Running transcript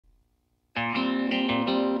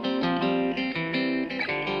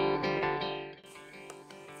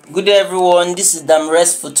Good day everyone, this is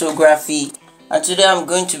Damres Photography, and today I'm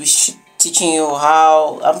going to be teaching you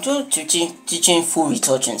how teaching full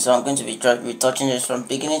retouching. So I'm going to be retouching this from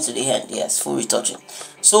beginning to the end. Yes, full retouching.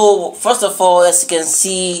 So first of all, as you can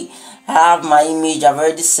see, I have my image. I've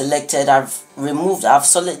already selected.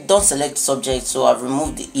 Done select subject, so I've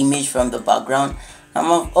removed the image from the background.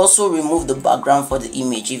 I've also removed the background for the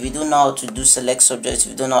image. If you don't know how to do select subjects,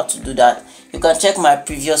 if you don't know how to do that, you can check my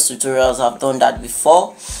previous tutorials. I've done that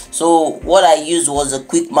before. So what I used was a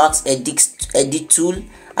quick marks edit tool.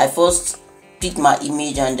 I first picked my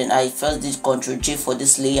image and then I first did Ctrl J for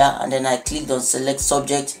this layer, and then I clicked on select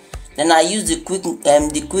subject. Then I used the quick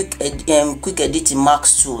edit in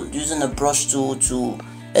marks tool, using a brush tool to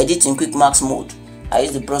edit in quick marks mode. I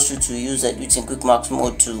use the brush tool to use edit in quick marks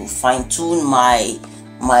mode to fine tune my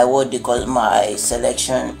my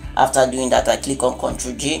selection. After doing that, I click on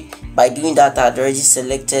Ctrl J. By doing that, I've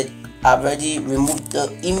already removed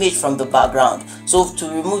the image from the background. So to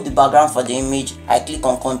remove the background for the image, I click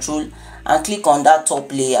on Control and click on that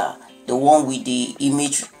top layer, the one with the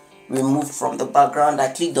image removed from the background. I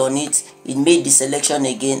clicked on it. It made the selection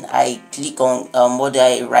again. I click on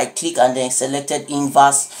I right click and then selected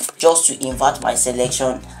inverse just to invert my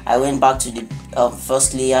selection. I went back to the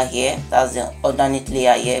first layer here, that's the underneath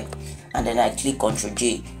layer here, and then I click Ctrl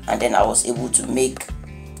J, and then I was able to make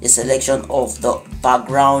the selection of the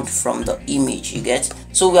background from the image. You get?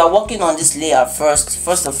 So we are working on this layer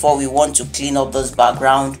first of all. We want to clean up this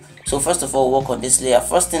background. So first of all, work on this layer.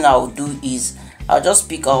 First thing I will do is I'll just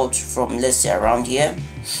pick out from, let's say, around here,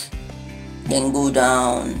 then go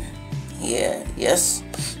down here. Yes.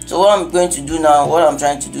 So what I'm going to do now, what I'm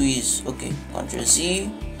trying to do is, okay, Ctrl Z,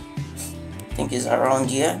 I think it's around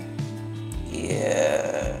here.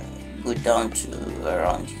 Yeah, go down to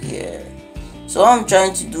around here. So what I'm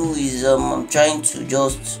trying to do is I'm trying to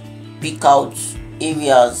just pick out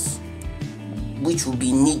areas which will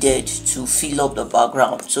be needed to fill up the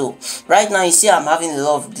background. So right now you see I'm having a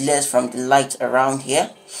lot of glares from the light around here.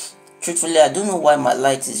 Truthfully, I don't know why my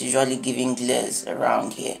light is usually giving glares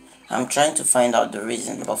around here. I'm trying to find out the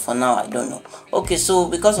reason, but for now I don't know. Okay, so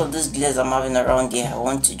because of this glares I'm having around here, I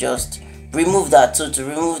want to just remove that. So to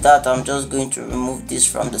remove that, I'm just going to remove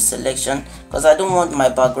this from the selection, because I don't want my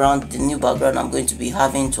background, the new background I'm going to be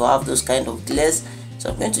having, to have those kind of glares. So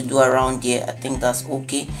I'm going to do around here. I think that's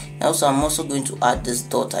okay. And also I'm also going to add this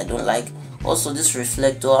dot I don't like. Also this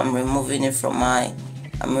reflector, I'm removing it from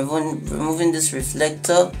removing this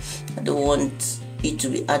reflector. I don't want it to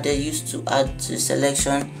be added, used to add to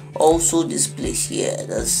selection. Also this place here,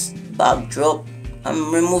 this backdrop,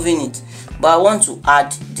 I'm removing it, but I want to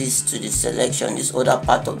add this to the selection, this other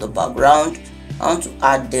part of the background. I want to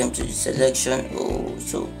add them to the selection. Oh,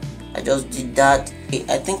 so I just did that.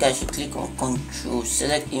 I think I should click on Control,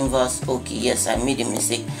 select inverse. Okay, yes, I made a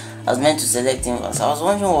mistake. I was meant to select inverse. I was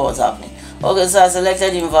wondering what was happening. Okay, so I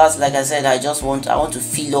selected inverse. Like I said, I want to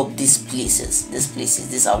fill up these places.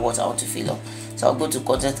 These are what I want to fill up. So I'll go to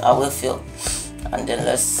content, I will fill, and then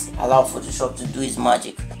let's allow Photoshop to do its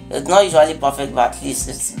magic. It's not usually perfect, but at least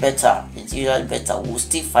it's better. It's usually better. We'll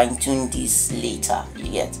still fine tune this later. You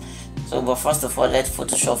get? So, but first of all, let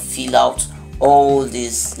Photoshop fill out all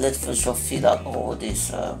this. Let Photoshop fill out all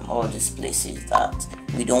these places that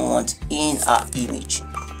we don't want in our image.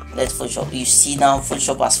 Let Photoshop, you see now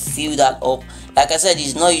Photoshop has filled that up. Like I said,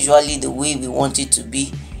 it's not usually the way we want it to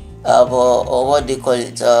be, or what they call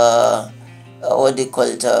it,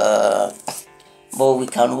 but we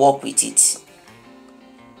can work with it.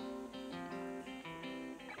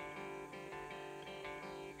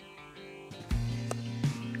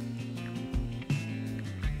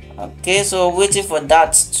 Okay, so waiting for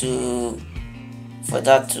that to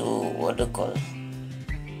what they call.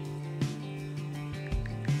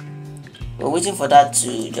 We're waiting for that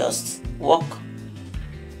to just work.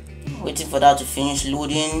 Waiting for that to finish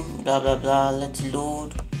loading. Blah blah blah. Let it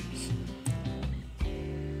load.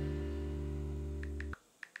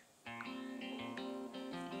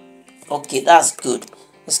 Okay, that's good.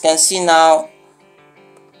 As you can see now,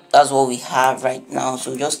 that's what we have right now.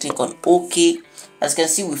 So just click on OK. As you can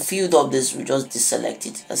see, we filled up this. We just deselect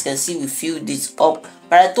it. As you can see, we filled this up.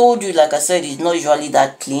 But I told you, like I said, it's not usually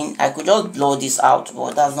that clean. I could just blur this out,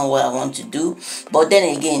 but that's not what I want to do. But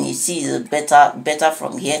then again, you see, it's better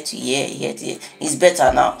from here to here, here to here. It's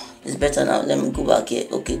better now. It's better now. Let me go back here.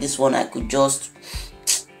 Okay, this one I could just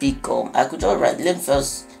pick up. I could just let me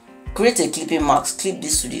first create a clipping mask. Clip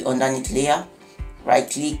this to the underneath layer. Right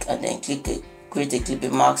click and then click it. Create a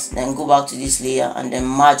clipping mask, then go back to this layer and then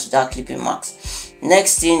merge that clipping mask.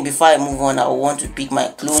 Next thing, before I move on, I want to pick my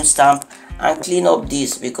clone stamp and clean up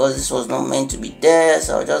this because this was not meant to be there.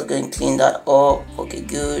 So I'll just go and clean that up. Okay,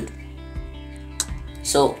 good.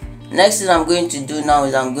 So next thing I'm going to do now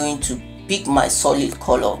is I'm going to pick my solid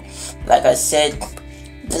color. Like I said,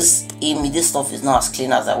 this stuff is not as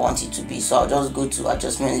clean as I want it to be, so I'll just go to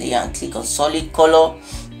adjustment layer and click on solid color,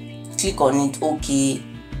 click on it, okay,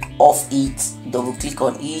 off it, double click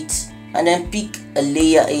on it, and then pick a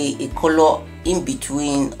layer, a color in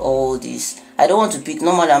between all this. I don't want to pick,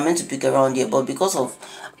 normally I'm meant to pick around here, but because of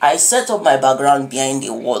I set up my background behind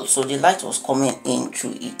the wall, so the light was coming in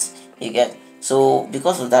through it, you get. So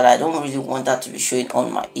because of that, I don't really want that to be showing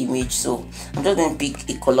on my image, so I'm just going to pick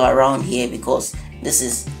a color around here because this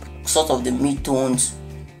is sort of the mid-tones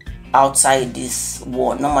outside this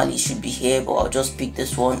one. Normally it should be here, but I'll just pick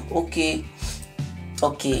this one. Okay,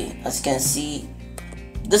 as you can see,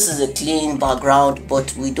 this is a clean background,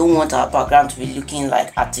 but we don't want our background to be looking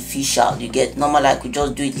like artificial, you get. Normally I could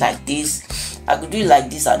just do it like this, I could do it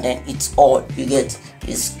like this, and then it's all, you get,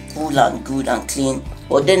 it's cool and good and clean.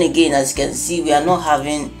 But then again, as you can see, we are not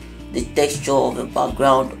having the texture of the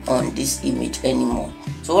background on this image anymore.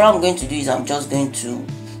 So what I'm going to do is I'm just going to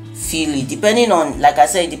fill it, depending on, like I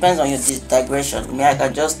said, it depends on your digression. I mean, I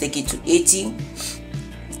can just take it to 80.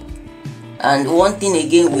 And one thing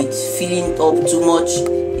again with filling up too much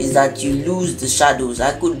is that you lose the shadows.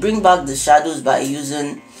 I could bring back the shadows by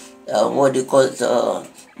using what they call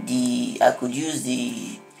I could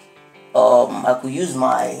use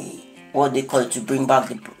my what they call it to bring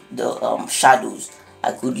back the shadows.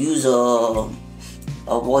 I could use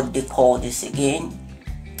what they call this again.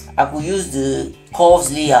 I could use the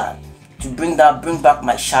curves layer to bring back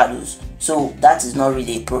my shadows. So that is not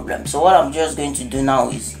really a problem. So what I'm just going to do now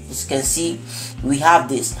is, as you can see, we have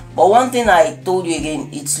this. But one thing I told you again,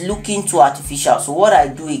 it's looking too artificial. So what I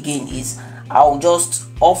do again is I'll just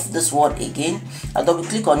off this one again. I double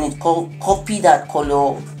click on it, copy that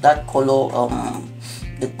color, the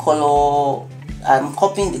color. I'm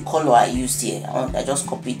copying the color I used here. I just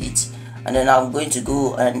copied it, and then I'm going to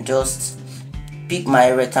go and just pick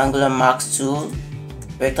my rectangular mark tool,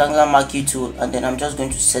 and then I'm just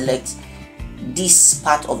going to select this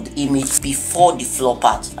part of the image before the floor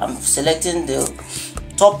part. I'm selecting the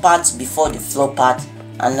top part before the floor part,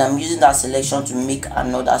 and I'm using that selection to make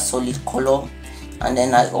another solid color. And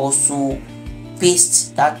then I also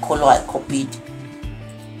paste that color I copied,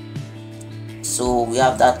 so we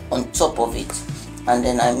have that on top of it. And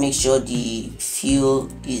then I make sure the fill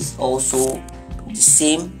is also the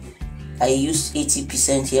same. I used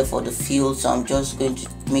 80% here for the fill, so I'm just going to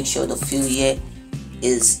make sure the fill here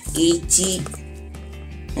is 80.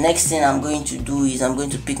 Next thing I'm going to do is I'm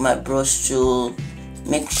going to pick my brush tool,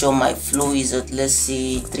 make sure my flow is at, let's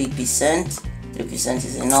say, 3%. 3%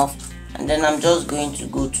 is enough. And then I'm just going to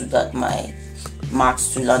go to that my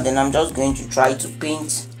max tool, and then I'm just going to try to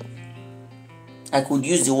paint. I could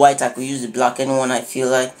use the white, I could use the black, anyone I feel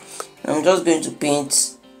like. And I'm just going to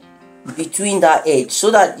paint between that edge,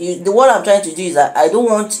 so that what I'm trying to do is that I don't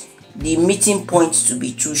want the meeting point to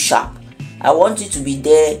be too sharp. I want it to be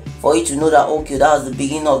there for you to know that, okay, that was the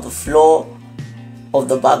beginning of the floor of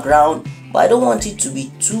the background, but I don't want it to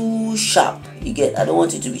be too sharp, you get. I don't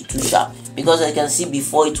want it to be too sharp, because I can see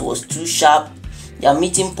before it was too sharp. Their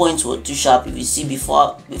meeting points were too sharp. If you see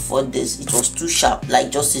before this, it was too sharp, like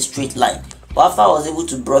just a straight line. But after I was able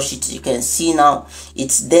to brush it, you can see now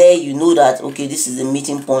it's there. You know that, okay, this is the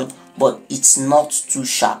meeting point, but it's not too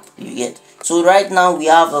sharp, you get. So right now we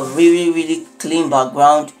have a really clean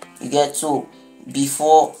background, you get. So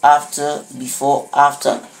before, after, we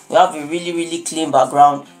have a really clean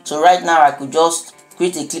background. So right now I could just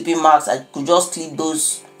create a clipping mask. I could just clip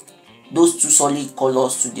those two solid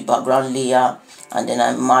colors to the background layer, and then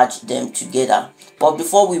I merge them together. But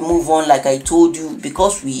before we move on, like I told you,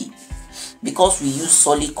 because we use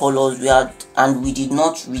solid colors, we did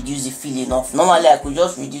not reduce the fill enough. Normally I could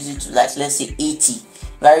just reduce it to, like, let's say 80.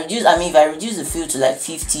 If I reduce the fill to like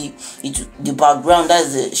 50, the background,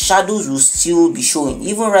 that's the shadows, will still be showing.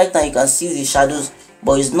 Even right now you can see the shadows,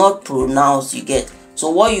 but it's not pronounced, you get. So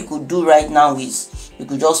what you could do right now is you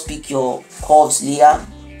could just pick your curves layer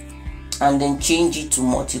and then change it to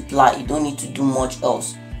multiply. You don't need to do much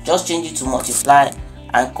else, just change it to multiply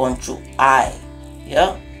and Control I.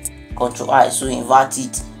 Yeah, Control I. So invert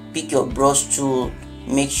it, pick your brush tool,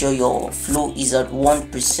 make sure your flow is at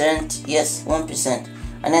 1%. Yes, 1%.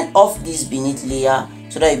 And then off this beneath layer,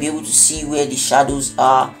 so that you'll be able to see where the shadows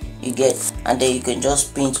are, you get. And then you can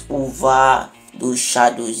just paint over those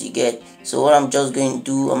shadows, you get. So what I'm just going to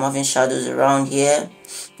do, I'm having shadows around here.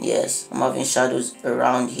 Yes, I'm having shadows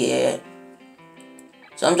around here.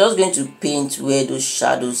 So I'm just going to paint where those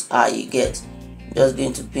shadows are, you get. just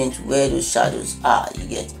going to paint where those shadows are, you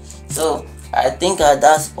get. So I think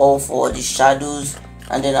that's all for the shadows,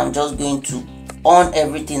 and then I'm just going to on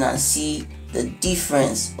everything and see the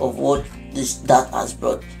difference of what that has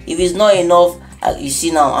brought. If it's not enough, you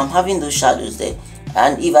see now I'm having those shadows there,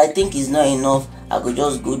 and if I think it's not enough, I could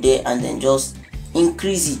just go there and then just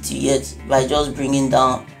increase it, you get, by just bringing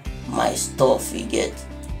down my stuff, you get.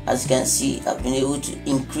 As you can see, I've been able to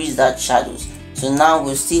increase that shadows. So now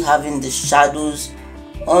we're still having the shadows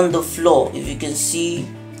on the floor. If you can see,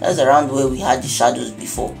 that's around where we had the shadows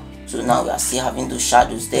before. So now we are still having those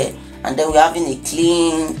shadows there, and then we're having a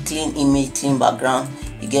clean image, clean background,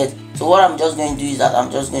 you get. So what I'm just going to do is that I'm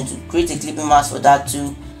just going to create a clipping mask for that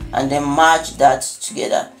too, and then match that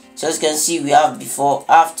together. So as you can see, we have before,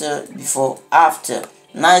 after,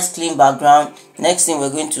 nice clean background. Next thing, we're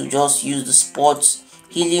going to just use the spots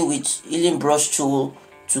healing brush tool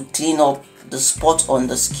to clean up the spot on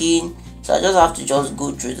the skin. So I just have to just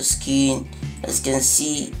go through the skin, as you can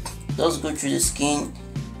see, just go through the skin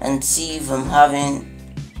and see if I'm having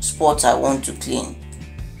spots I want to clean.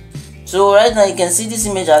 So right now you can see this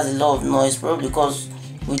image has a lot of noise, probably because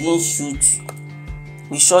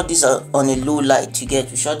we shot this on a low light, you get.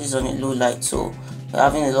 We shot this on a low light, so we're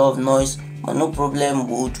having a lot of noise, but no problem,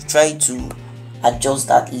 we'll try to adjust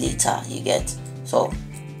that later, you get. So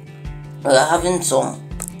we're having some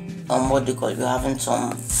what they call it, we're having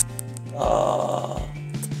some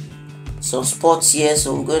spots here,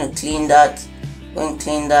 so we're going to clean that.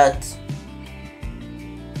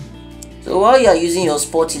 So while you are using your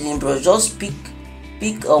spot healing brush, just pick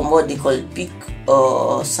what they call it, pick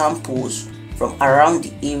samples from around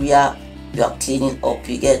the area you are cleaning up,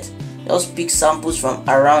 you get. Just pick samples from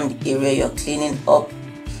around the area you're cleaning up,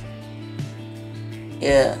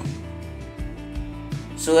 yeah,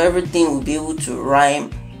 so everything will be able to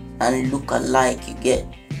rhyme and look alike, you get.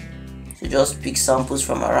 So just pick samples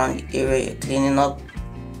from around the area you're cleaning up.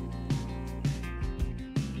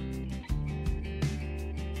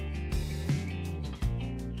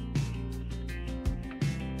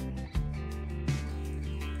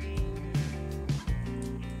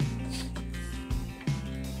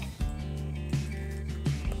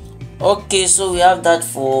 Okay, so we have that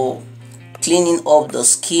for cleaning up the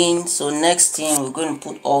skin. So next thing, we're going to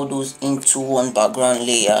put all those into one background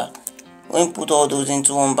layer.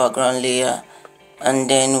 And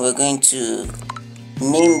then we're going to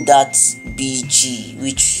name that BG,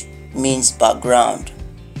 which means background,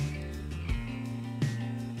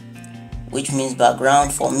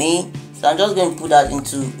 for me. So I'm just going to put that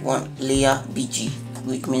into one layer, BG,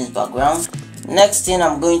 which means background. Next thing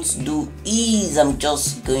I'm going to do is I'm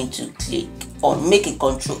just going to click on make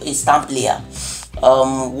a stamp layer.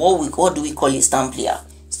 What do we call a stamp layer?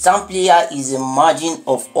 Stamp layer is a margin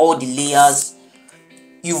of all the layers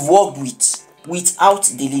you've worked with without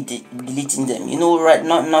deleting them. You know, right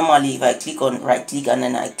now normally if I click on right click and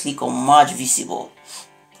then I click on merge visible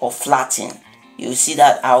or flatten, you'll see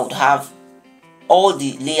that I would have all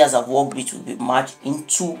the layers I've worked with will be merged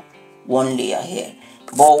into one layer here.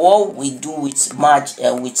 But what we do with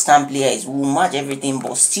stamp layer is we'll merge everything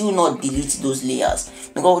but still not delete those layers,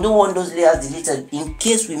 because we don't want those layers deleted. In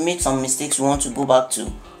case we made some mistakes, we want to go back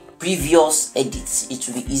to previous edits, it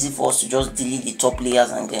will be easy for us to just delete the top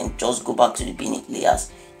layers and then just go back to the beneath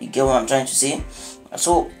layers. You get what I'm trying to say?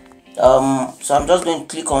 So I'm just going to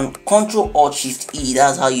click on Ctrl Alt Shift E.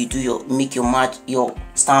 That's how you do your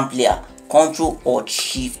stamp layer. Ctrl Alt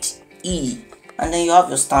Shift E, and then you have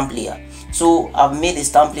your stamp layer. So I've made a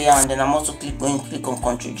stamp layer, and then I'm also going to click on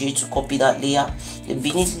Ctrl J to copy that layer. The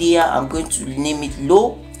beneath layer, I'm going to name it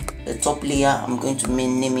low. The top layer, I'm going to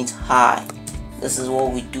name it high. This is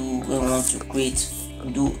what we do when we want to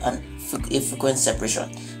do a frequency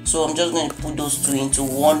separation. So I'm just going to put those two into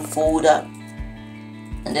one folder,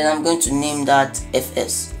 and then I'm going to name that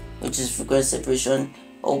FS, which is frequency separation.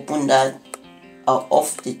 Open that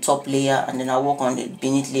off the top layer, and then I'll work on the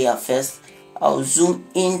beneath layer first. I'll zoom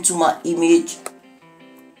into my image,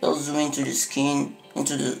 I'll zoom into the skin,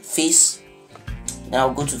 into the face. Then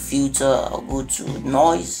I'll go to filter, I'll go to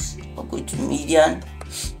noise, I'll go to median.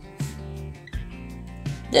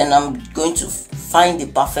 Then I'm going to find the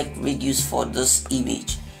perfect radius for this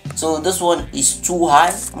image. So this one is too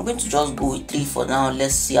high. I'm going to just go with 3 for now.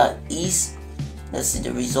 Let's see how it is. Let's see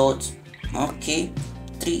the result. Okay,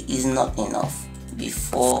 3 is not enough.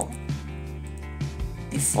 Before,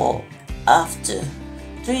 after.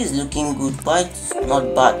 3 is looking good, but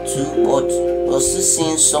not bad too. But we're still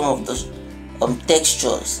seeing some of the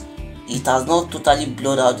textures. It has not totally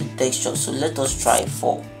blurred out the texture. So let us try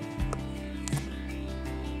 4.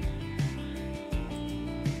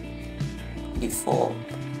 Before,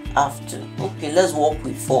 after. Okay, let's work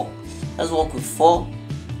with 4. Let's work with 4.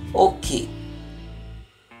 Okay,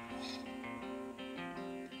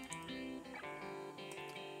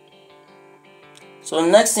 so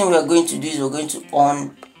next thing we are going to do is we're going to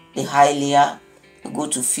on the high layer. We go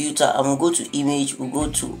to filter and we'll go to image, we'll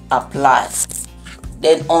go to apply.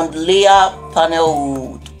 Then on the layer panel,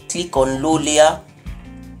 we'll click on low layer.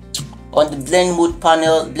 On the blend mode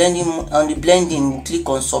panel, on the blending, we'll click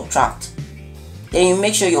on subtract. Then you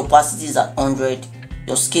make sure your opacity is at 100,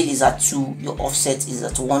 your scale is at 2, your offset is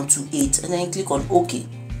at 128, and then you click on OK.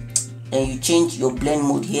 Then you change your blend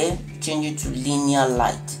mode here, change it to linear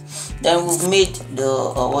light. Then we've made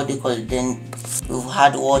the what they call it. Then we've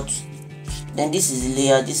had what. Then this is the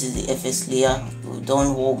layer. This is the FX layer. We've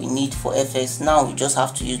done what we need for FX. Now we just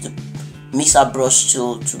have to use the mixer brush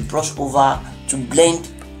tool to brush over, to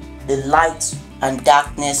blend the light and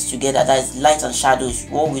darkness together. That is light and shadows.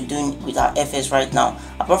 What we're doing with our FX right now,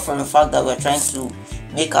 apart from the fact that we're trying to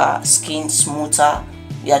make our skin smoother,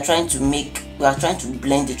 we are trying to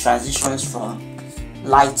blend the transitions from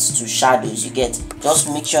lights to shadows. You get, just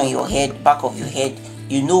make sure in your head, back of your head,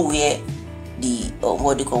 you know where the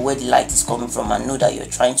what they call, where the light is coming from, and know that you're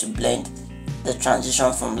trying to blend the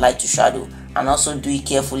transition from light to shadow. And also do it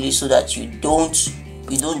carefully so that you don't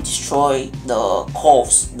destroy the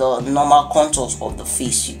curves, the normal contours of the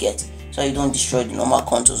face. You get, so you don't destroy the normal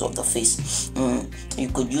contours of the face. You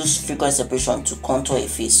could use frequency separation to contour a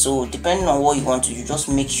face. So depending on what you want to do, just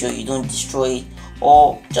make sure you don't destroy it,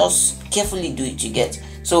 or just carefully do it. You get.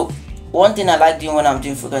 So one thing I like doing when I'm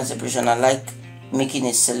doing frequency separation, I like making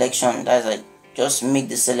a selection. That's like, just make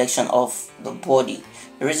the selection of the body.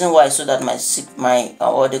 The reason why is so that my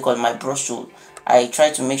what they call my brush tool, I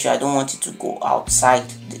try to make sure I don't want it to go outside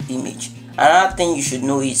the image. Another thing you should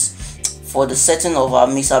know is, for the setting of our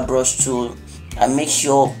mixer brush tool, I make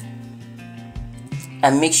sure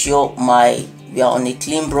we are on a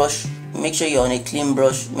clean brush. Make sure you're on a clean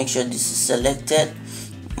brush. Make sure this is selected.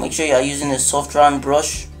 Make sure you are using a soft round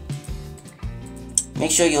brush.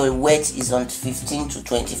 Make sure your wet is on 15 to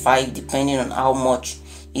 25, depending on how much.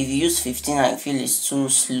 If you use 15 and feel it's too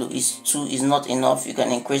slow, is not enough, you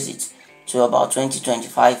can increase it to about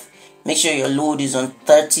 20-25. Make sure your load is on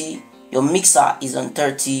 30, your mixer is on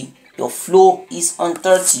 30, your flow is on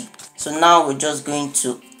 30. So now we're just going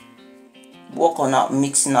to work on our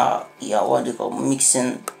mixing,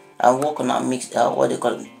 mixing, and work on our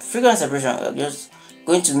frequency separation. We're just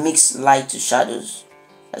going to mix light to shadows.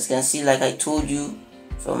 As you can see, like I told you,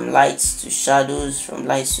 from lights to shadows, from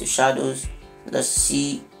lights to shadows. Let's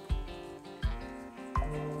see.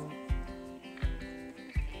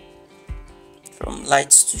 From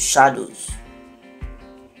lights to shadows.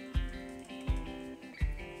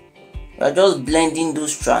 We're just blending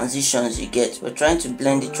those transitions. You get, we're trying to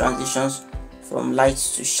blend the transitions from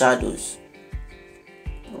lights to shadows.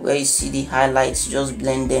 Where you see the highlights, just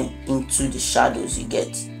blend them into the shadows. You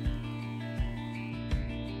get.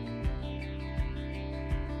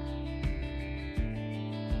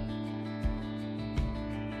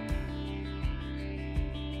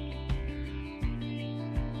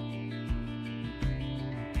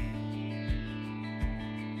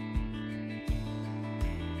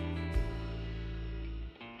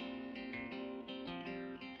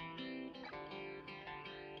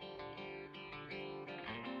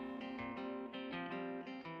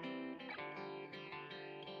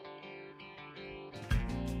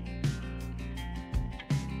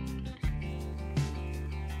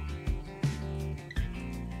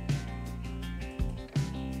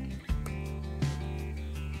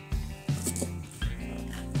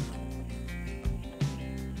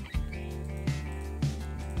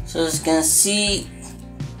 So as you can see,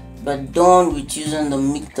 we're done with using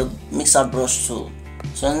the mixer brush tool.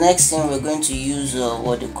 So next thing we're going to use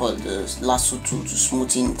what they call the lasso tool to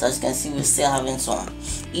smoothen it. As you can see, we're still having some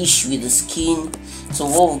issue with the skin. So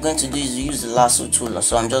what we're going to do is use the lasso tool.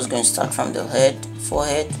 So I'm just going to start from the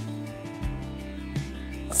forehead.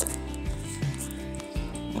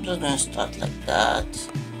 I'm just going to start like that.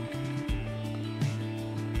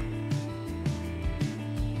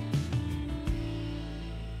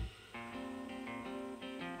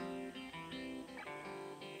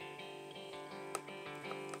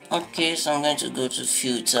 Okay, so I'm going to go to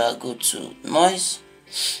filter, go to noise,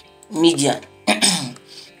 median.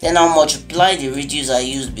 Then I'll multiply the radius I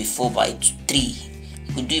used before by 3.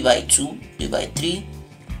 You could do it by 2, do it by 3.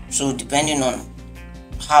 So depending on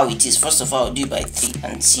how it is, first of all, I'll do it by 3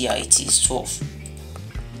 and see how it is. 12.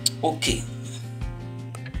 Okay.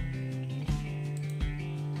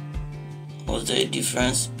 Was there a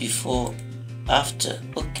difference before, after?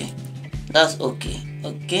 Okay, that's okay.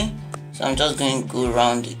 Okay. So I'm just going to go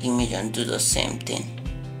around the image and do the same thing.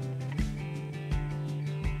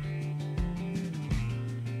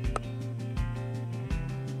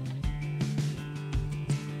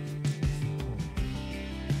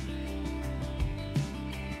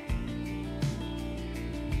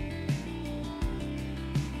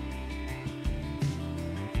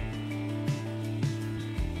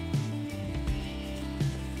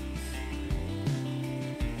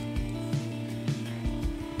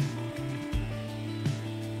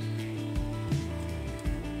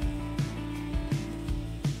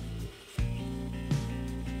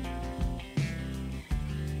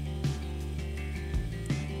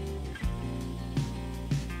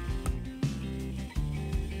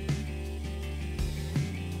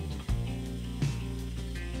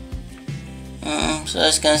 So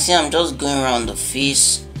as you can see, I'm just going around the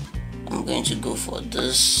face. I'm going to go for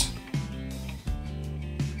this.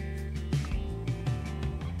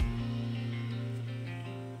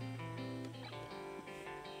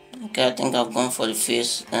 Okay, I think I've gone for the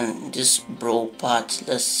face and this brow part.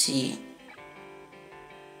 Let's see.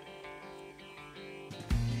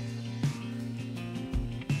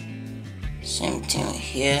 Same thing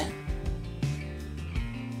here.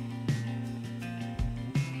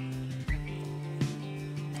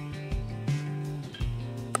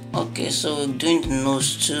 Okay, so we're doing the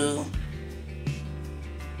nose too.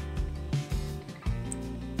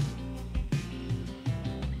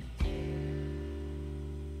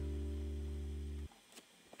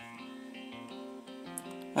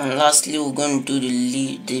 And lastly, we're going to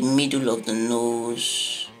do the middle of the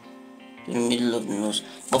nose. The middle of the nose.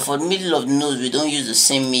 But for the middle of the nose, we don't use the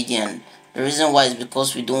same median. The reason why is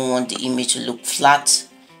because we don't want the image to look flat.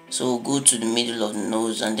 So we'll go to the middle of the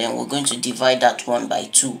nose and then we're going to divide that one by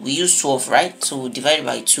 2. We use 12, right? So we'll divide it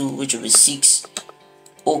by 2, which will be 6.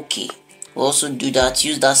 Okay. We'll also do that.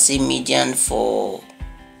 Use that same median for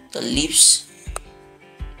the lips.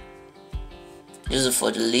 Use it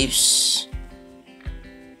for the lips.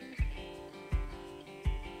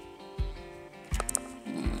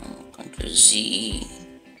 Ctrl Z.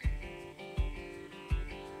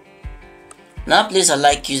 Another place I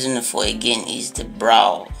like using it for again is the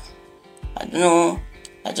brow. I don't know,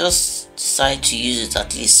 I just decided to use it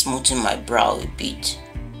at least smoothing my brow a bit.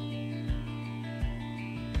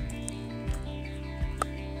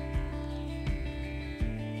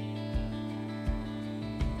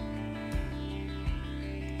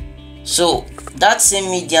 So that same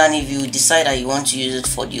median, if you decide that you want to use it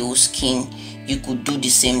for the whole skin, you could do the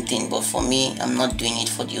same thing, but for me, I'm not doing it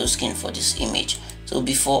for the whole skin for this image. So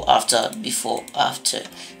before, after, before, after.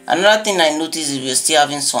 Another thing I noticed is we're still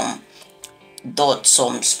having some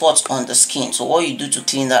spots on the skin. So what you do to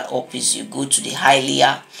clean that up is you go to the high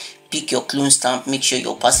layer, pick your clone stamp, make sure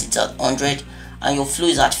your opacity is at 100 and your flow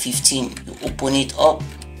is at 15. You open it up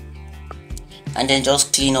and then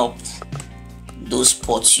just clean up those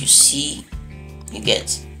spots you see. You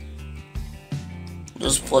get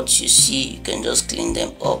those spots you see, you can just clean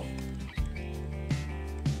them up.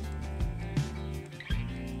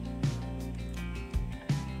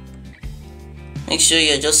 Make sure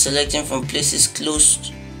you're just selecting from places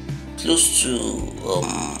close to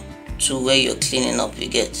where you're cleaning up. You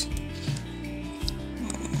get.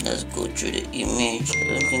 Let's go through the image. I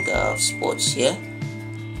don't think I have spots here.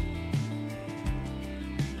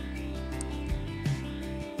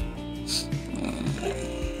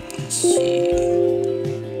 Let's see.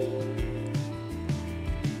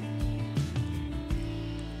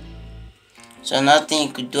 So another thing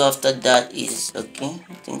you could do after that is, okay,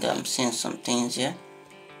 I think I'm seeing some things here.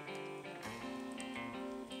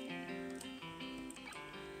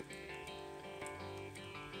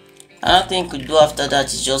 Another thing you could do after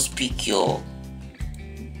that is just pick your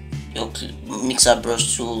mixer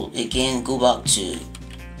brush tool again, go back to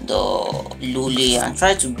the low layer and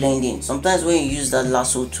try to blend in. Sometimes when you use that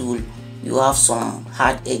lasso tool, you have some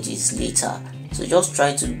hard edges later. So just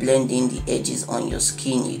try to blend in the edges on your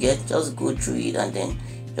skin. You get, just go through it and then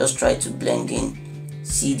just try to blend in,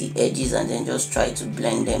 see the edges and then just try to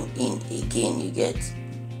blend them in again. You get,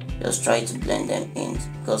 just try to blend them in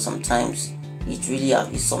because sometimes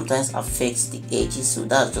it sometimes affects the edges. So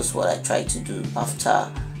that's just what I try to do after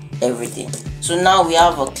everything. So now we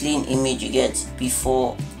have a clean image. You get,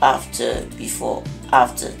 before, after, before,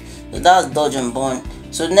 after. So that's dodge and burn.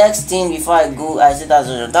 So next thing, before I go, I said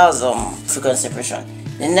that's frequency separation.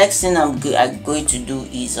 The next thing I'm going to do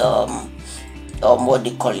is what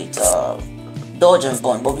they call it, dodge and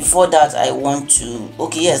burn. But before that, I want to,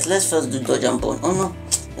 okay, yes, let's first do dodge and burn. Oh no,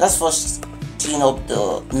 let's first clean up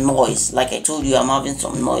the noise. Like I told you, I'm having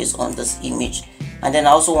some noise on this image, and then I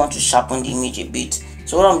also want to sharpen the image a bit.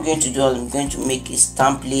 So what I'm going to do, I'm going to make a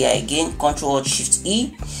stamp layer again. Ctrl Shift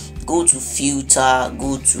E, go to filter,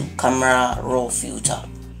 go to camera raw filter.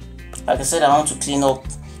 Like I said, I want to clean up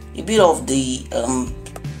a bit of the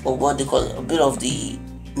or what they call a bit of the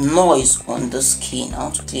noise on the skin. I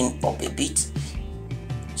want to clean up a bit.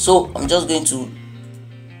 So I'm just going to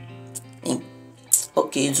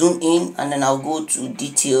zoom in, and then I'll go to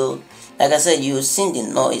detail. Like I said, you've seen the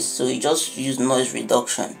noise, so you just use noise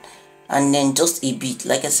reduction, and then just a bit.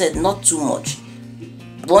 Like I said, not too much.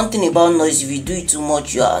 One thing about noise, if you do it too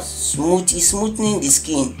much, you are smoothing the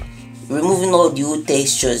skin, removing all the old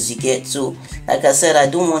textures you get. So like I said, I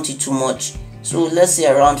don't want it too much, so let's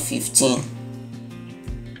say around 15.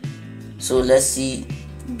 So let's see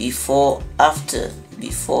before after.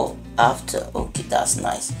 Okay, that's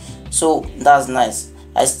nice. So that's nice.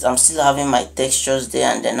 I'm still having my textures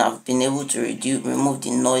there, and then I've been able to remove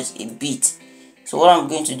the noise a bit. So what I'm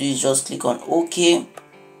going to do is just click on OK,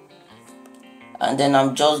 and then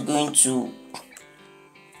I'm just going to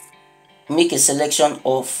make a selection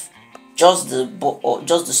of just the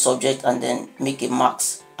subject, and then make a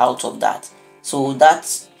mask out of that. So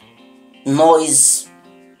that noise,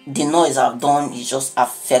 the noise I've done is just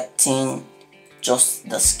affecting just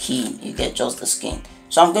the skin. You get just the skin.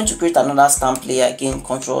 So I'm going to create another stamp layer again.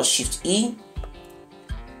 Ctrl Shift E.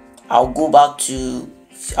 I'll go to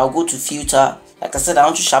filter. Like I said, I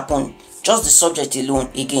want to sharpen just the subject alone.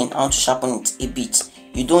 Again, I want to sharpen it a bit.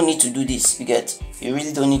 You don't need to do this, you get. You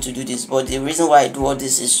really don't need to do this, but the reason why I do all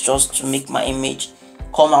this is just to make my image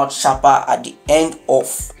come out sharper at the end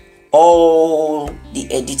of all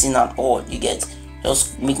the editing and all, you get.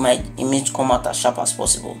 Just make my image come out as sharp as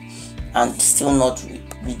possible, and still not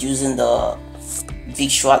reducing the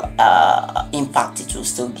visual impact it will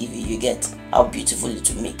still give you. You get how beautiful it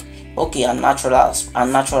will make. Okay, and natural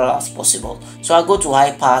as possible. So I go to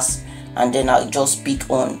high pass, and then I just pick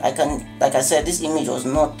on. Like I said, this image was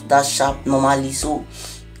not that sharp normally, so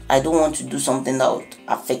I don't want to do something that would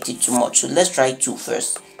affect it too much. So let's try 2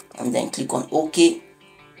 first, and then click on OK.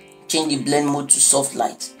 Change the blend mode to soft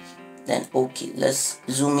light, then OK. Let's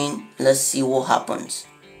zoom in, let's see what happens.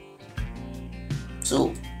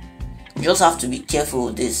 So you just have to be careful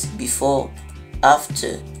with this. Before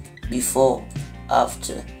after.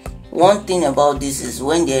 One thing about this is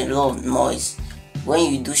when there's a lot of noise, when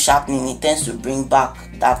you do sharpening, it tends to bring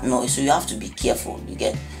back that noise, so you have to be careful, you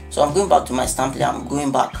get. So I'm going back to my stamp layer. I'm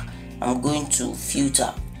going to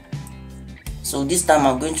filter. So this time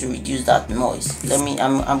I'm going to reduce that noise.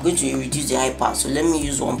 I'm going to reduce the high pass, so let me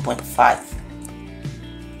use 1.5.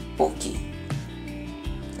 Okay,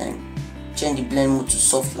 then change the blend mode to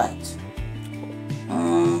soft light.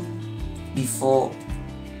 Before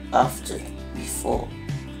after.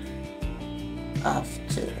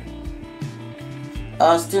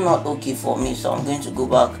 Still not okay for me, so I'm going to go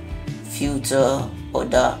back, filter,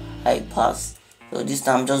 other, high pass. So this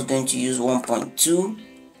time I'm just going to use 1.2,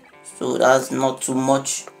 so that's not too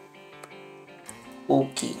much.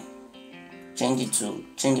 Okay, change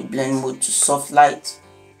the blend mode to soft light.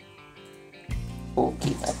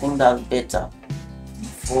 Okay, I think that's better.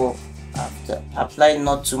 Before after, apply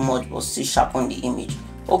not too much but still sharpen the image.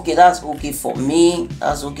 Okay, that's okay for me.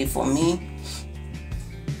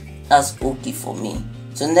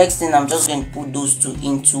 So next thing, I'm just going to put those two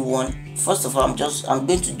into one. First of all, I'm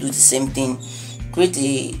going to do the same thing.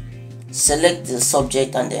 Select the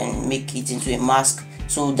subject and then make it into a mask,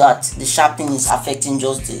 so that the sharpening is affecting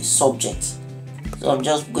just the subject. So I'm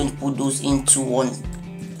just going to put those into one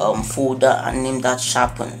folder and name that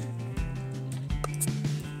sharpen.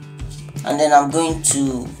 And then I'm going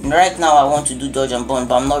to, right now I want to do dodge and burn,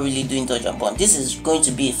 but I'm not really doing dodge and burn. This is going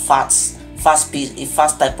to be a fast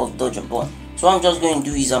type of dodge and burn. So what I'm just going to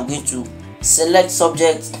do is I'm going to select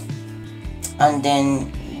subject, and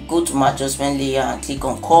then go to my adjustment layer and click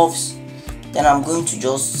on curves. Then I'm going to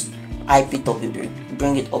just hype it up a bit,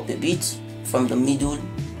 bring it up a bit from the middle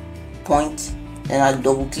point. Then I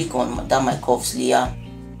double click on my curves layer,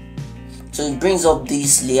 so it brings up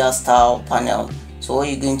this layer style panel. So what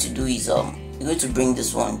you're going to do is you're going to bring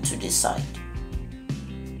this one to this side,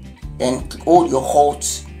 then hold your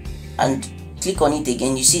Alt and click on it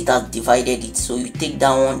again. You see it has divided it, so you take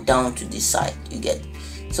that one down to this side, you get.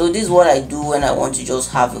 So this is what I do when I want to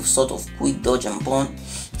just have a sort of quick dodge and burn.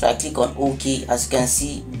 So I click on OK. As you can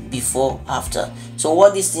see, before, after. So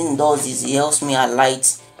what this thing does is it helps me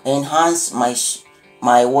highlight, enhance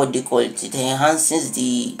my what they call it. It enhances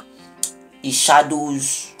the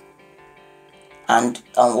shadows and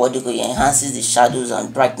what they call it, enhances the shadows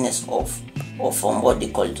and brightness of what they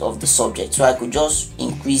call it, of the subject. So I could just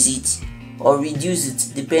increase it or reduce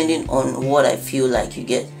it depending on what I feel like, you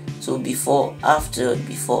get. So before, after,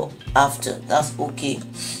 that's okay.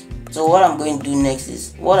 So what I'm going to do next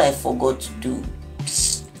is what I forgot to do.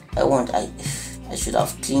 I should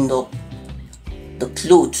have cleaned up the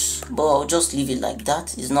clothes, but I'll just leave it like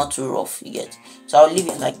that. It's not too rough, you get. So I'll leave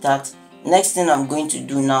it like that. Next thing I'm going to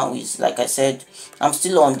do now is, like I said, I'm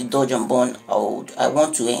still on the dodge and burn. I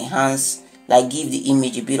want to enhance, like give the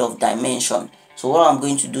image a bit of dimension. So what I'm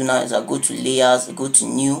going to do now is I go to layers, I go to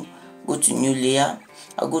new layer,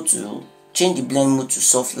 I go to change the blend mode to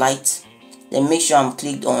soft light, then make sure I'm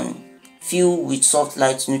clicked on fill with soft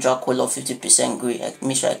light neutral color 50% gray. I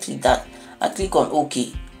make sure I click that. I click on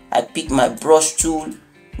OK. I pick my brush tool,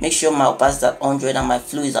 make sure my opacity is at 100 and my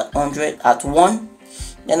flow is at 100 at 1.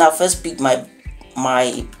 Then I'll first pick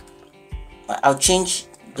I'll change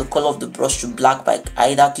the color of the brush to black by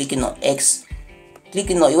either clicking on X. When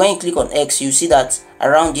you click on X, you see that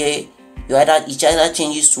around here it either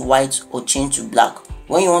changes to white or change to black.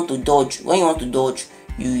 When you want to dodge,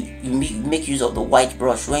 you make use of the white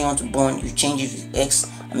brush. When you want to burn, you change it with X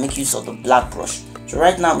and make use of the black brush. So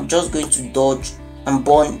right now I'm just going to dodge and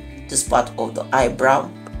burn this part of the eyebrow.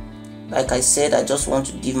 Like I said, I just want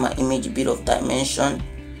to give my image a bit of dimension.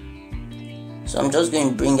 So I'm just going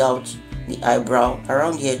to bring out the eyebrow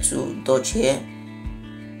around here to dodge here.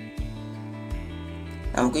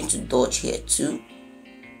 I'm going to dodge here too.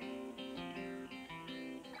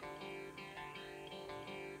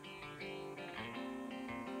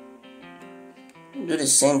 Do the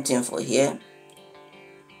same thing for here.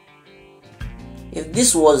 If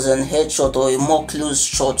this was an headshot or a more close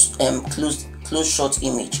shot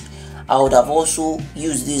image, I would have also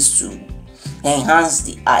used this to enhance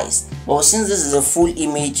the eyes. But since this is a full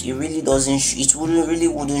image, it really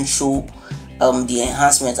wouldn't show the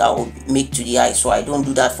enhancement I would make to the eye. So I don't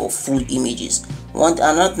do that for full images.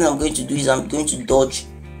 Another thing I'm going to do is I'm going to dodge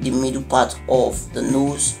the middle part of the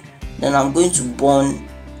nose. Then I'm going to burn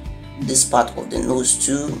this part of the nose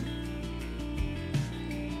too.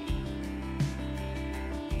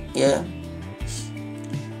 Yeah,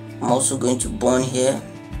 I'm also going to burn here.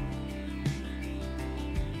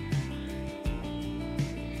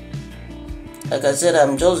 Like I said,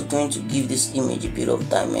 I'm just going to give this image a bit of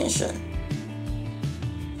dimension.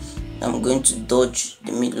 I'm going to dodge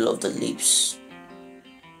the middle of the lips.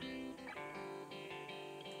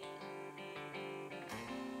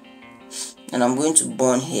 And I'm going to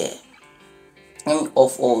burn here. Let me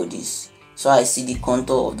off all this so I see the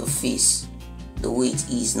contour of the face the way it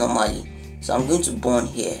is normally. So I'm going to burn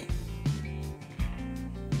here.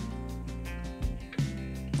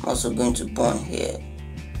 I'm also going to burn here.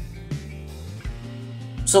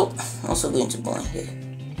 So I'm also going to burn here.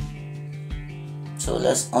 So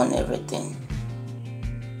let's on everything.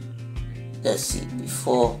 Let's see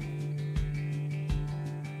before,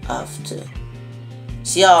 after.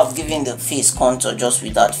 See how I've given the face contour just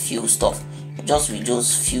with that few stuff, just with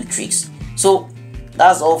those few tricks. So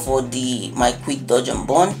that's all for my quick dodge and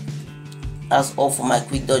burn. That's all for my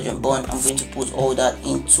quick dodge and burn. I'm going to put all that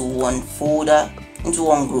into one folder, into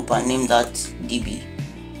one group, and name that DB,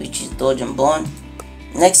 which is dodge and burn.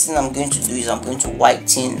 Next thing I'm going to do is I'm going to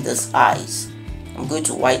whiten this eyes. I'm going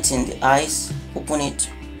to whiten the eyes, open it,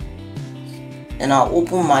 and I'll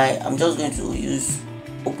open I'm just going to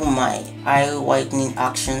open my eye whitening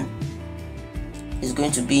action. There's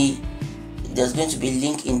going to be a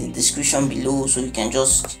link in the description below, so you can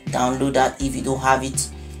just download that if you don't have it.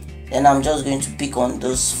 Then I'm just going to pick on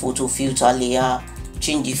this photo filter layer,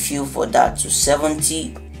 change the fill for that to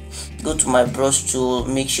 70, go to my brush tool,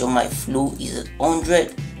 make sure my flow is at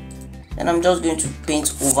 100, and I'm just going to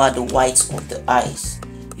paint over the whites of the eyes.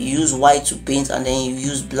 You use white to paint and then you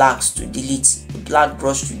use blacks to delete, the black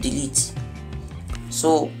brush to delete.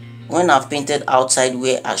 So when I've painted outside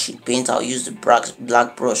where I should paint, I'll use the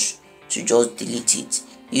black brush to just delete it.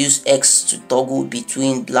 Use X to toggle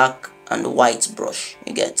between black and the white brush,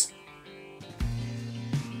 you get.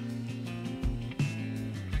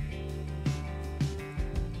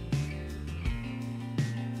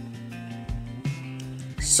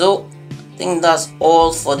 So I think that's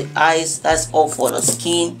all for the eyes, that's all for the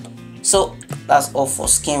skin. So that's all for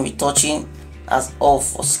skin retouching. That's all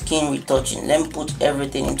for skin retouching. Let me put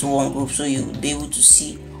everything into one group so you'll be able to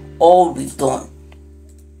see all we've done.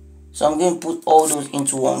 So I'm going to put all those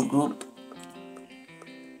into one group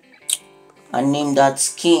and name that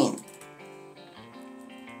skin.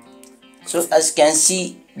 So as you can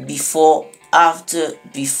see, before, after,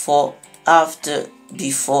 before, after,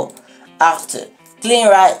 before, after. Clean,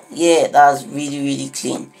 right? Yeah, that's really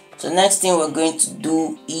clean. So next thing we're going to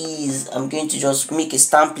do is I'm going to just make a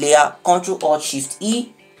stamp layer, Ctrl Alt Shift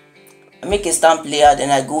E, I make a stamp layer,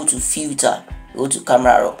 then I go to filter, go to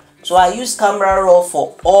camera raw. So I use camera raw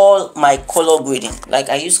for all my color grading. Like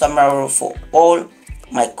I use camera raw for all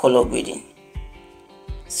my color grading.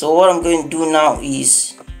 So what I'm going to do now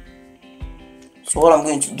is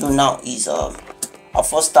I'll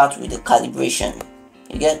first start with the calibration.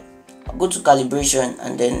 You get, I'll go to calibration,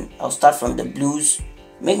 and then I'll start from the blues,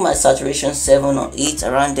 make my saturation 7 or 8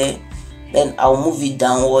 around there. Then I'll move it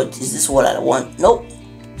downward. Is this what I want? Nope.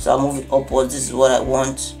 So I'll move it upwards. This is what I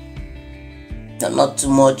want. No, not too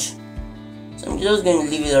much. So I'm just going to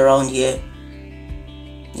leave it around here.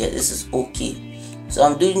 Yeah, this is okay. So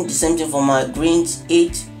I'm doing the same thing for my greens.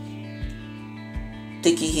 8.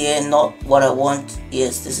 Take it here, not what I want.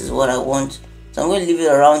 Yes, this is what I want. So I'm going to leave it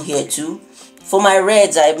around here too. For my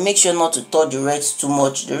reds, I make sure not to touch the reds too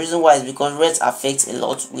much. The reason why is because reds affects a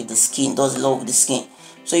lot with the skin, does a lot with the skin.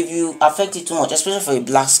 So if you affect it too much, especially for a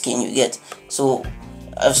black skin, you get, so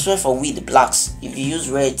especially for with the blacks, if you use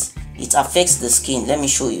reds, it affects the skin. Let me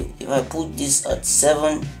show you. If I put this at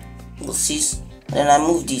 7 or 6, then I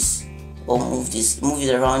move this or move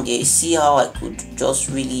it around here, you see how I could just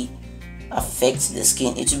really affect the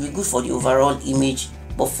skin. It will be good for the overall image,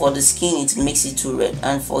 but for the skin it makes it too red,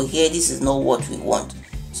 and for here this is not what we want.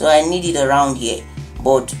 So I need it around here,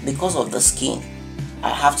 but because of the skin I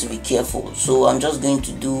have to be careful. So I'm just going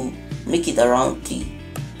to make it around 3,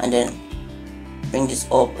 and then bring this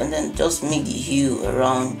up, and then just make the hue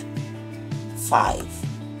around 5.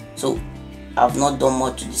 So I've not done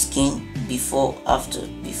much to the skin. Before, after,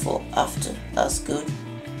 before, after. That's good.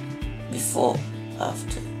 Before,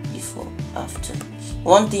 after, before, after.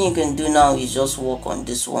 One thing you can do now is just work on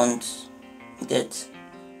this one. Get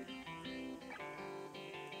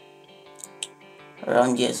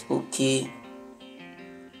around, yes, okay.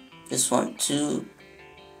 This one too.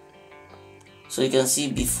 So you can see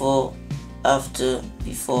before, after,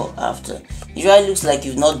 before, after. Usually looks like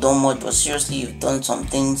you've not done much, but seriously you've done some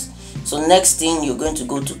things. So next thing, you're going to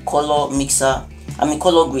go to color grading,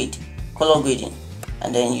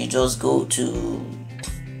 and then you just go to,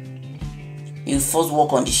 you first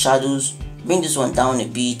work on the shadows, bring this one down a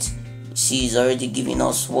bit. See, it's already giving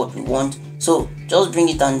us what we want, so just bring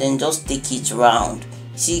it and then just take it around.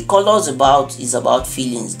 See, colors is about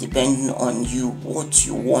feelings, depending on you, what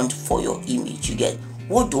you want for your image. You get,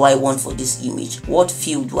 what do I want for this image, what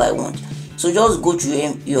feel do I want? So just go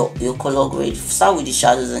to your color grade, start with the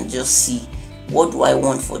shadows, and just see what do I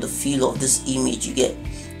want for the feel of this image. You get,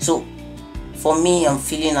 so for me, I'm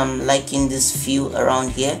liking this feel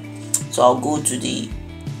around here. So I'll go to the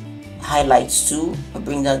highlights too, I'll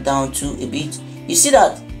bring that down too a bit. You see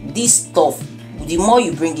that this stuff, the more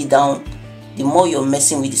you bring it down, the more you're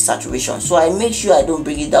messing with the saturation. So I make sure I don't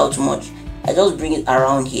bring it down too much. I just bring it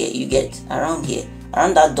around here. You get, around here,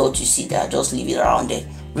 around that dot you see there, I just leave it around there.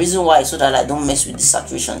 Reason why, so that I don't mess with the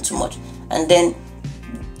saturation too much. And then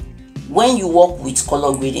when you work with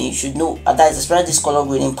color grading, you should know that is especially this color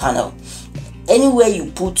grading panel, anywhere you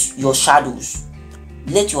put your shadows,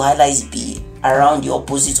 let your highlights be around the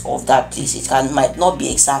opposite of that place. It might not be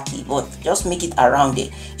exactly, but just make it around there.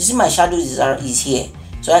 You see my shadows is here,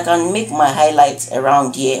 so I can make my highlights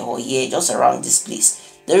around here or here, just around this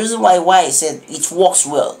place. The reason why I said it works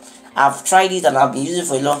well, I've tried it and I've been using it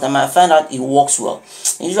for a long time. I find out it works well.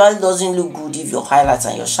 It usually doesn't look good if your highlights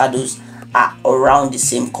and your shadows are around the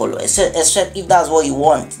same color, except if that's what you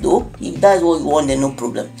want though. If that's what you want, then no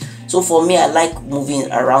problem. So for me, I like moving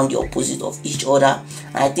around the opposite of each other,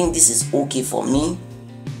 and I think this is okay for me.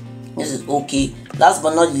 This is okay. Last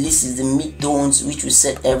but not least is the mid-tones, which we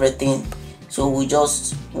set everything. So we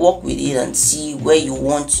just work with it and see where you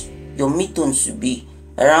want your mid-tones to be.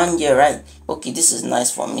 Around here, right? Okay, this is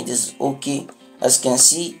nice for me. This is okay. As you can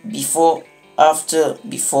see, before, after,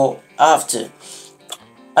 before, after.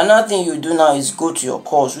 Another thing you do now is go to your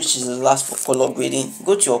curves, which is the last for color grading.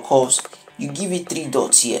 Go to your curves, you give it 3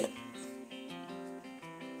 dots here.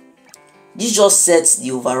 This just sets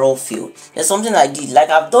the overall feel. There's something I did, like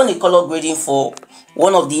I've done a color grading for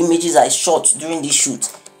one of the images I shot during this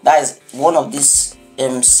shoot. That is one of this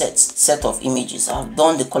set of images. I've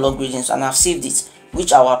done the color gradings and I've saved it,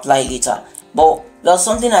 which I'll apply later. But there's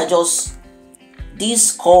something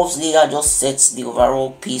this curves layer just sets the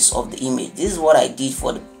overall piece of the image. This is what I did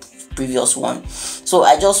for the previous one. So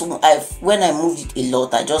when I moved it a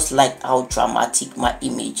lot, I just liked how dramatic my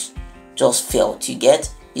image just felt. You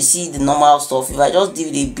get, you see the normal stuff, if I just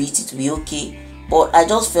did a bit, it will be okay, but I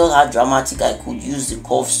just felt how dramatic I could use the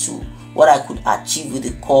curves to, what I could achieve with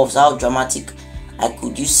the curves, how dramatic I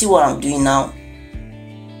could. You see what I'm doing now?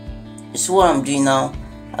 You see what I'm doing now?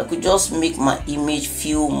 I could just make my image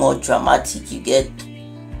feel more dramatic, you get,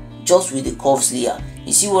 just with the curves layer.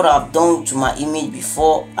 You see what I've done to my image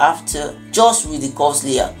before, after, just with the curves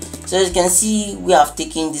layer. So as you can see, we have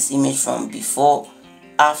taken this image from before,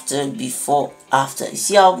 after, before, after. You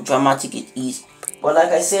see how dramatic it is. But like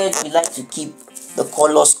I said, we like to keep the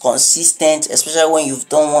colors consistent, especially when you've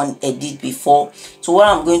done one edit before. So what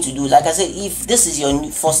I'm going to do, like I said, if this is your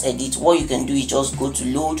first edit, what you can do is just go to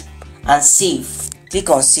load and save. Click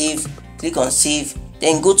on save,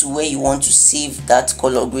 then go to where you want to save that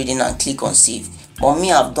color grading and click on save. But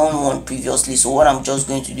me, I've done one previously, so what I'm just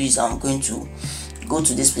going to do is I'm going to go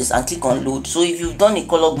to this place and click on load. So if you've done a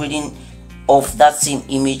color grading of that same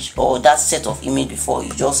image or that set of image before,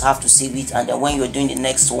 you just have to save it, and then when you're doing the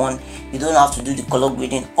next one, you don't have to do the color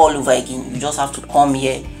grading all over again. You just have to come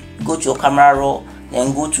here, go to your camera raw,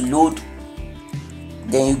 then go to load,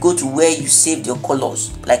 then you go to where you saved your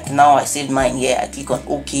colors. Like now I saved mine here. I click on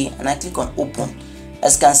OK and I click on open.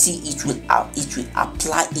 As you can see, it will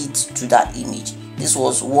apply it to that image. This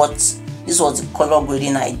was the color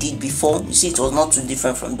grading I did before. You see, it was not too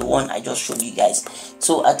different from the one I just showed you guys.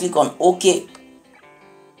 So I click on OK.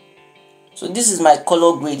 So this is my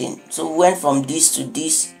color grading. So went from this to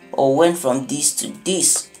this, or went from this to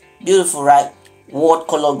this. Beautiful, right? What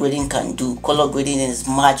color grading can do. Color grading is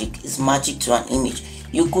magic. It's magic to an image.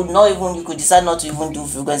 You could decide not to even do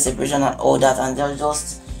frequency separation and all that, and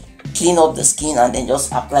just clean up the skin and then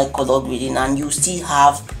just apply color grading, and you still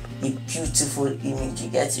have a beautiful image.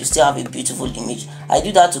 You still have a beautiful image. I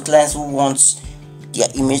do that to clients who want their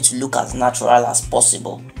image to look as natural as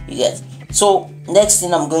possible. You get. So next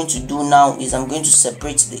thing I'm going to do now is I'm going to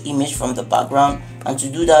separate the image from the background, and to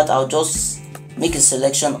do that I'll just make a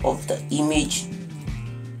selection of the image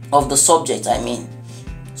of the subject.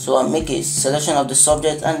 So I make a selection of the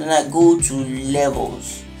subject, and then I go to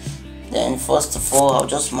levels. Then first of all, I'll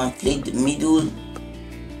just manipulate the middle,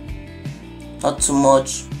 not too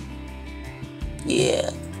much. Yeah.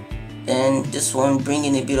 Then this one, bring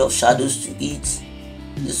in a bit of shadows to it.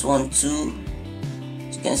 This one too.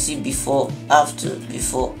 As you can see, before, after,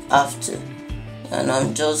 and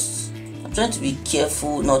I'm trying to be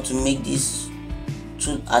careful not to make this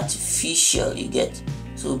too artificial. You get.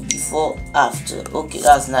 So before, after. Okay,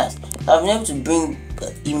 that's nice. I've been able to bring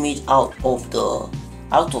the image out of the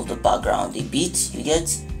background a bit. You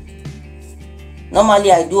get.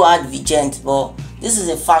 Normally I do add vigent, but this is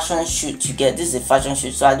a fashion shoot. You get. This is a fashion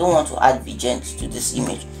shoot, so I don't want to add vigent to this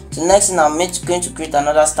image. So next thing, I'm going to create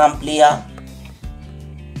another stamp layer.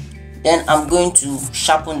 Then I'm going to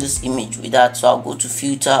sharpen this image with that. So I'll go to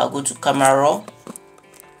filter, I'll go to camera raw.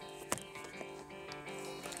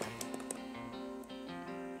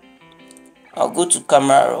 I'll go to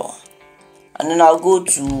camera raw, and then I'll go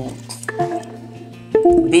to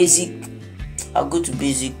basic. And I'll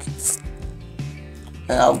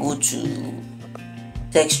go to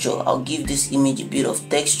texture. I'll give this image a bit of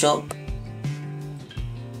texture.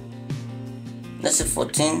 Let's say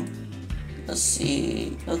 14. Let's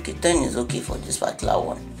see. Okay, 10 is okay for this particular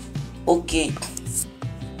one. Okay.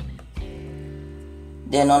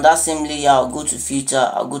 Then on that same layer, I'll go to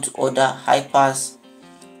filter. I'll go to order, high pass.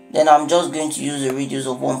 Then I'm just going to use a radius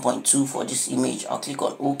of 1.2 for this image. I'll click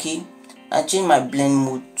on OK. I change my blend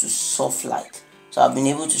mode to soft light. So I've been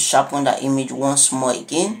able to sharpen that image once more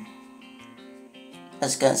again.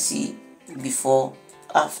 As you can see, before,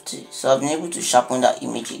 after. So I've been able to sharpen that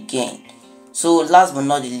image again. So last but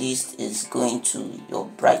not the least is going to your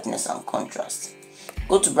brightness and contrast.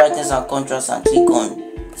 Go to brightness and contrast and click on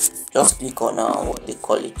what they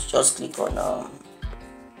call it. Just click on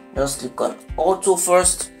auto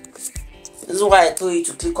first. This is why I told you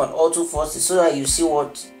to click on auto first, so that you see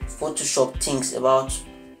what Photoshop thinks about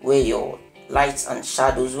where your lights and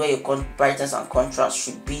shadows, where your brightness and contrast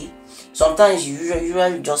should be. Sometimes you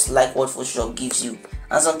usually just like what Photoshop gives you,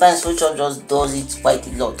 and sometimes Photoshop just does it quite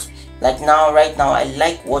a lot. Like right now I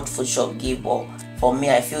like what Photoshop gave, but for me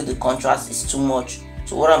I feel the contrast is too much.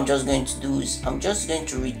 So what I'm just going to do is I'm just going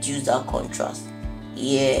to reduce that contrast.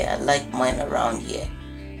 Yeah, I like mine around here.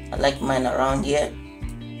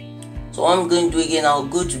 So what I'm going to do again, I'll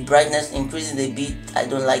go to brightness, increase it a bit. I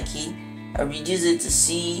don't like it. I reduce it to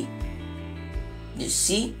see. You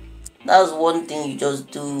see, that's one thing you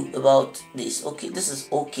just do about this. Okay, this is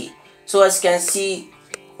okay. So as you can see,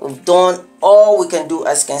 we've done all we can do.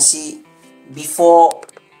 As you can see, before,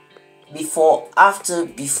 after.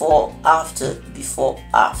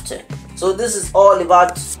 So this is all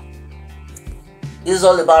about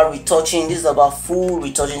retouching. This is about full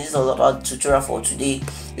retouching. This is all about tutorial for today.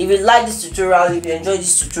 If you like this tutorial, if you enjoyed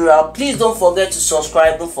this tutorial, please don't forget to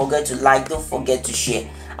subscribe, don't forget to like, don't forget to share,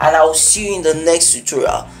 and I will see you in the next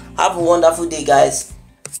tutorial. Have a wonderful day, guys.